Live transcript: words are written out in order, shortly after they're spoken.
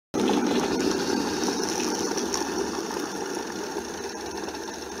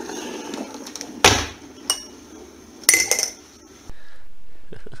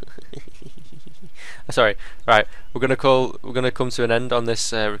Sorry. Right, we're gonna come to an end on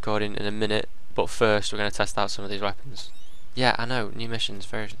this recording in a minute, but first we're gonna test out some of these weapons. Yeah, I know, new missions,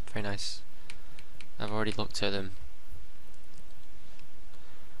 very nice. I've already looked at them.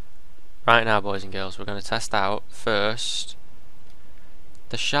 Right now, boys and girls, we're gonna test out first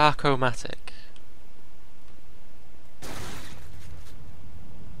the Shark-O-Matic.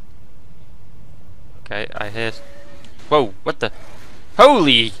 Okay, I hear. Whoa! What the?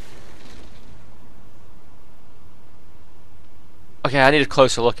 Holy! Okay, I need a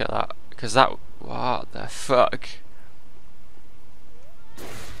closer look at that, because that. What the fuck?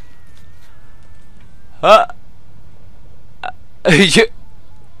 Huh? You.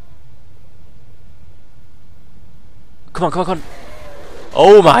 Come on, come on, come on!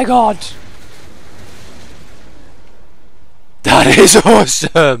 Oh my god! That is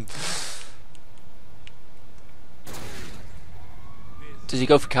awesome! Does he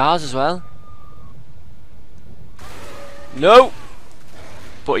go for cars as well? No!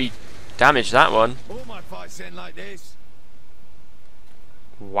 But he damaged that one. All my fights end like this.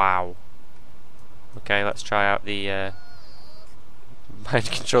 Wow. Okay, let's try out the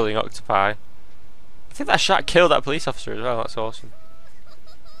mind controlling octopi. I think that shot killed that police officer as well. That's awesome.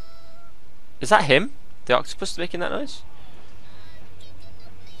 Is that him? The octopus making that noise?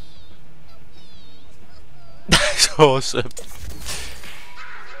 That's awesome.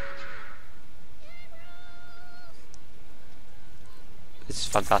 This is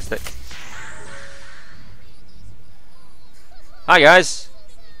fantastic. Hi guys.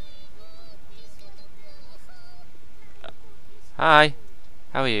 Hi.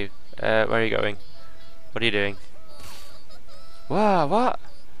 How are you? Where are you going? What are you doing? Wow, what?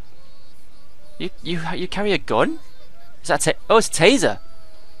 You carry a gun? Is that oh, it's a taser.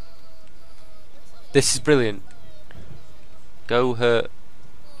 This is brilliant. Go hurt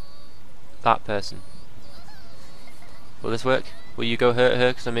that person. Will this work? Will you go hurt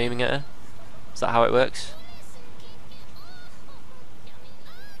her because I'm aiming at her? Is that how it works?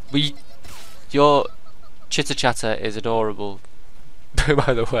 Your chitter chatter is adorable.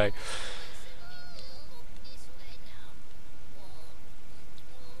 By the way.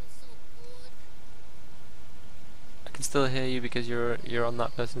 I can still hear you because you're on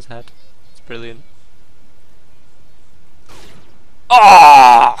that person's head. It's brilliant.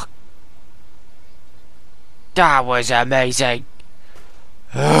 Oh! That was amazing.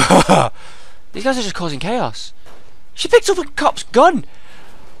 These guys are just causing chaos. She picked up a cop's gun.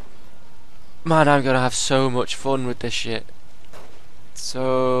 Man, I'm gonna have so much fun with this shit.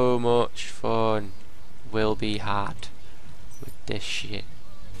 So much fun will be had with this shit.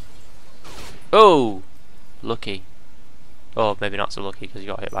 Oh, lucky. Oh, maybe not so lucky because you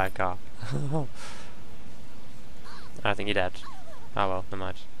got hit by a car. I think you're dead. Oh well, never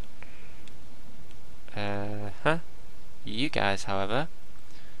mind. You guys, however,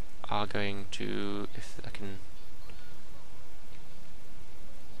 are going to, if I can.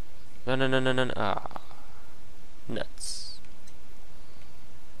 No. Ah, nuts.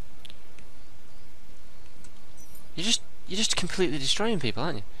 You're just completely destroying people,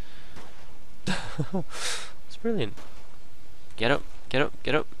 aren't you? It's brilliant. Get up,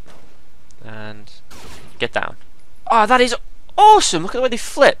 and get down. Oh, that is awesome! Look at the way they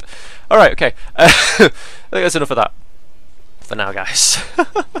flip. All right, okay. I think that's enough of that for now, guys.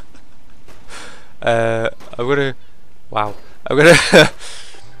 I'm gonna. Wow. I'm gonna.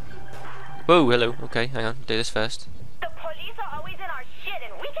 Whoa, hello. Okay, hang on. Do this first. The police are always in our shit,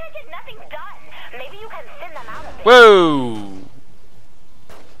 and we can't get nothing done. Maybe you can thin them out a bit. Whoa!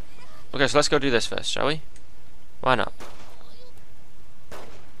 Okay, so let's go do this first, shall we? Why not?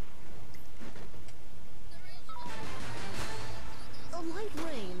 A light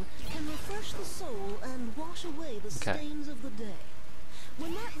rain can refresh the soul and wash away the stains of the day.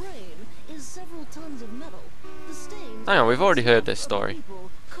 When that rain is several tons of metal, the stains. Hang on, we've already heard this story.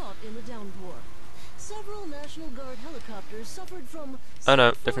 Caught in the downpour. Several National Guard helicopters suffered from. Oh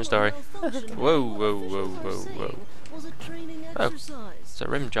no, different story. Whoa. Was a training Oh, exercise. so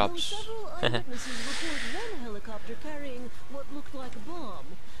rim jobs. Several eyewitnesses report one helicopter carrying what looked like a bomb.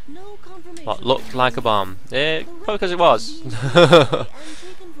 No confirmation. What looked like a bomb? Probably because it was.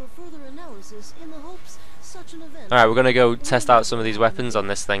 Alright, we're gonna go test out some of these weapons on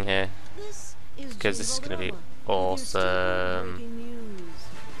this thing here. Because this is gonna be awesome.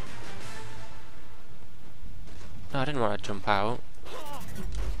 No, I didn't want to jump out.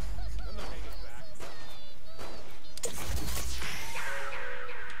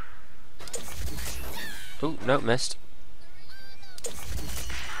 Oh, no, missed.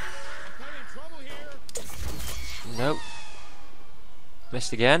 Nope.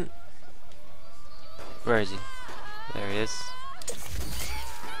 Missed again. Where is he? There he is.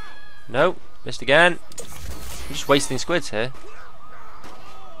 No, missed again. I'm just wasting squids here.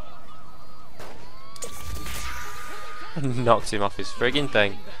 Knocked him off his friggin'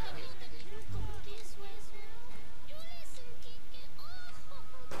 thing.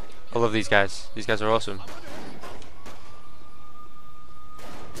 I love these guys. These guys are awesome.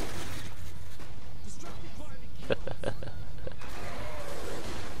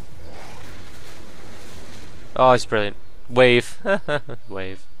 Oh, it's brilliant. Wave.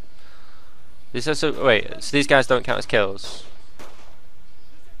 Wave. This also, wait, so these guys don't count as kills?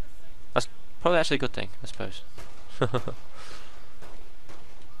 That's probably actually a good thing, I suppose.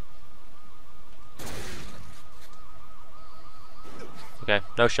 Okay,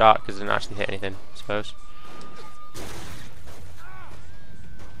 no shark because it didn't actually hit anything, I suppose.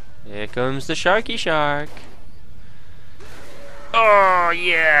 Here comes the sharky shark. Oh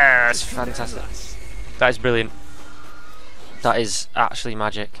yeah, that's fantastic. That is brilliant. That is actually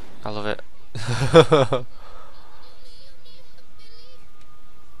magic. I love it.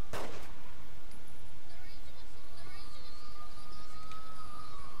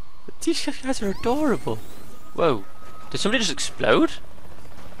 These guys are adorable. Whoa. Did somebody just explode?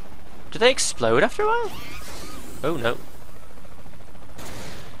 Did they explode after a while? Oh no.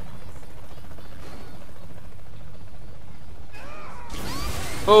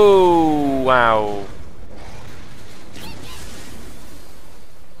 Oh wow.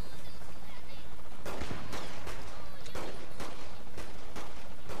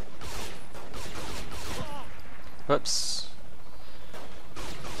 Whoops.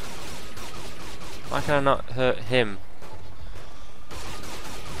 Why can I not hurt him?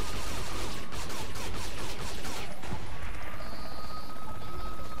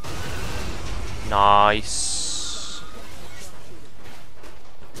 Nice.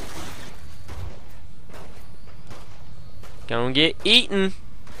 Gonna get eaten.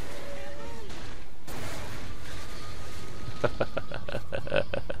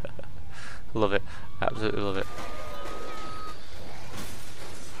 Love it. Absolutely love it.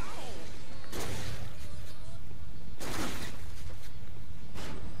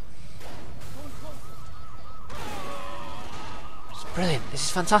 It's brilliant. This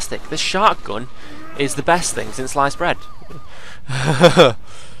is fantastic. This shark gun is the best thing since sliced bread.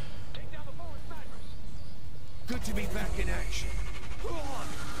 Good to be back in action.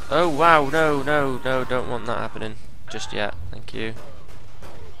 Oh wow, no, no, no, don't want that happening just yet. Thank you.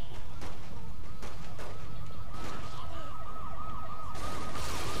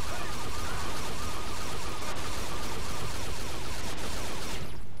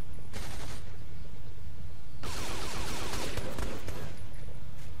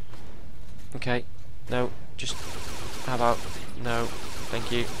 Okay, no, just, how about, no,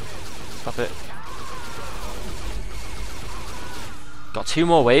 thank you, stop it. Got 2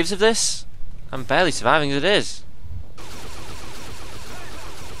 more waves of this? I'm barely surviving as it is.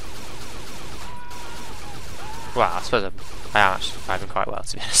 Well, I suppose I am actually surviving quite well,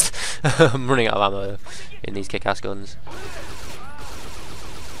 to be honest. I'm running out of ammo in these kick-ass guns.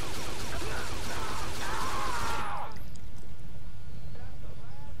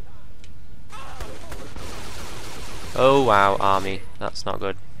 Oh wow, army. That's not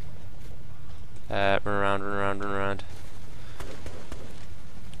good. Run around, run around, run around.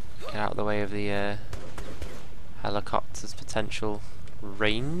 Get out of the way of the helicopter's potential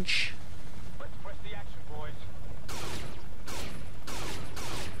range. Let's press the action, boys.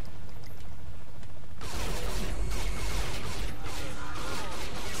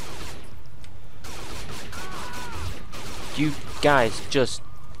 You guys just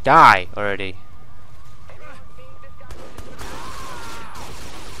die already.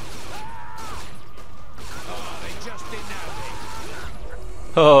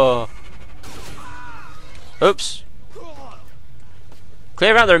 Oh. Oops.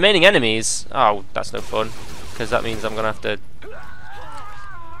 Clear out the remaining enemies. Oh, that's no fun. Because that means I'm going to have to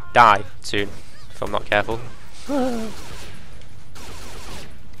die soon. If I'm not careful. Are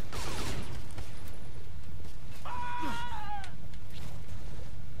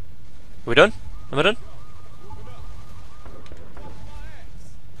we done? Am I done?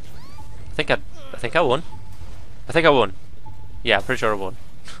 I think I won. I think I won. Yeah, I'm pretty sure I won.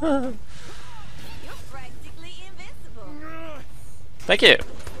 You're practically invincible. Thank you.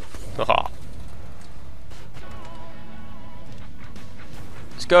 Oh.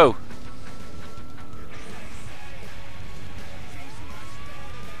 Let's go.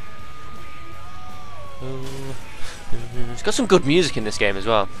 It's got some good music in this game as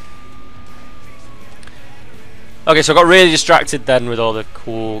well. Okay, so I got really distracted then with all the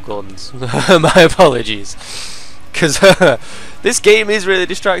cool guns. My apologies. Because this game is really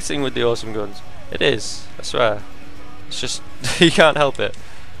distracting with the awesome guns. It is, I swear. It's just, you can't help it.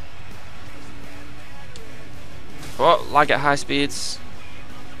 What? Lag at high speeds?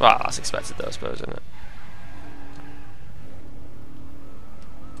 Well, that's expected though, I suppose, isn't it?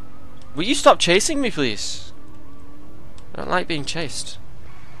 Will you stop chasing me, please? I don't like being chased.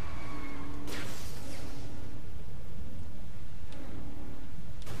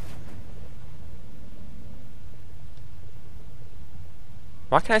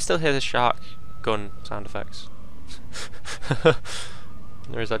 Why can I still hear the shark gun sound effects?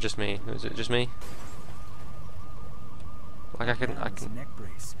 Or is that just me? Is it just me? Like I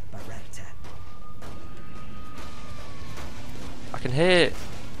can hear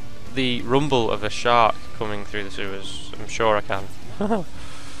the rumble of a shark coming through the sewers. I'm sure I can.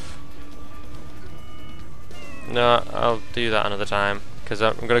 No, I'll do that another time because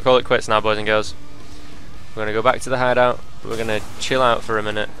I'm going to call it quits now, boys and girls. We're going to go back to the hideout. We're going to chill out for a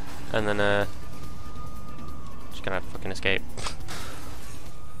minute and then just going to fucking escape.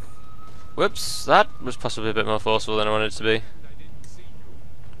 Whoops, that was possibly a bit more forceful than I wanted it to be.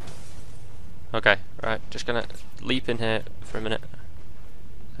 Okay, right, just going to leap in here for a minute.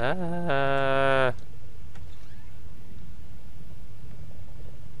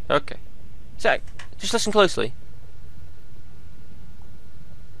 Okay. So, just listen closely.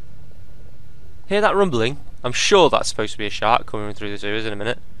 Hear that rumbling? I'm sure that's supposed to be a shark coming through the sewers in a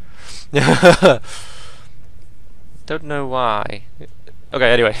minute. Don't know why.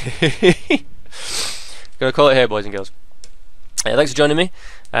 Okay, anyway. Gonna call it here, boys and girls. Thanks for joining me.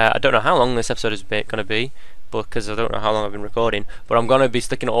 I don't know how long this episode is gonna be, because I don't know how long I've been recording, but I'm gonna be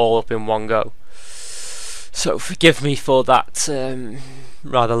sticking it all up in one go. So forgive me for that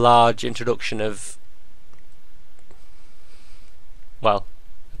rather large introduction of, well,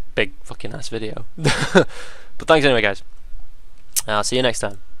 big fucking ass video. But thanks anyway, guys. I'll see you next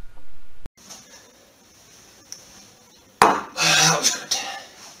time.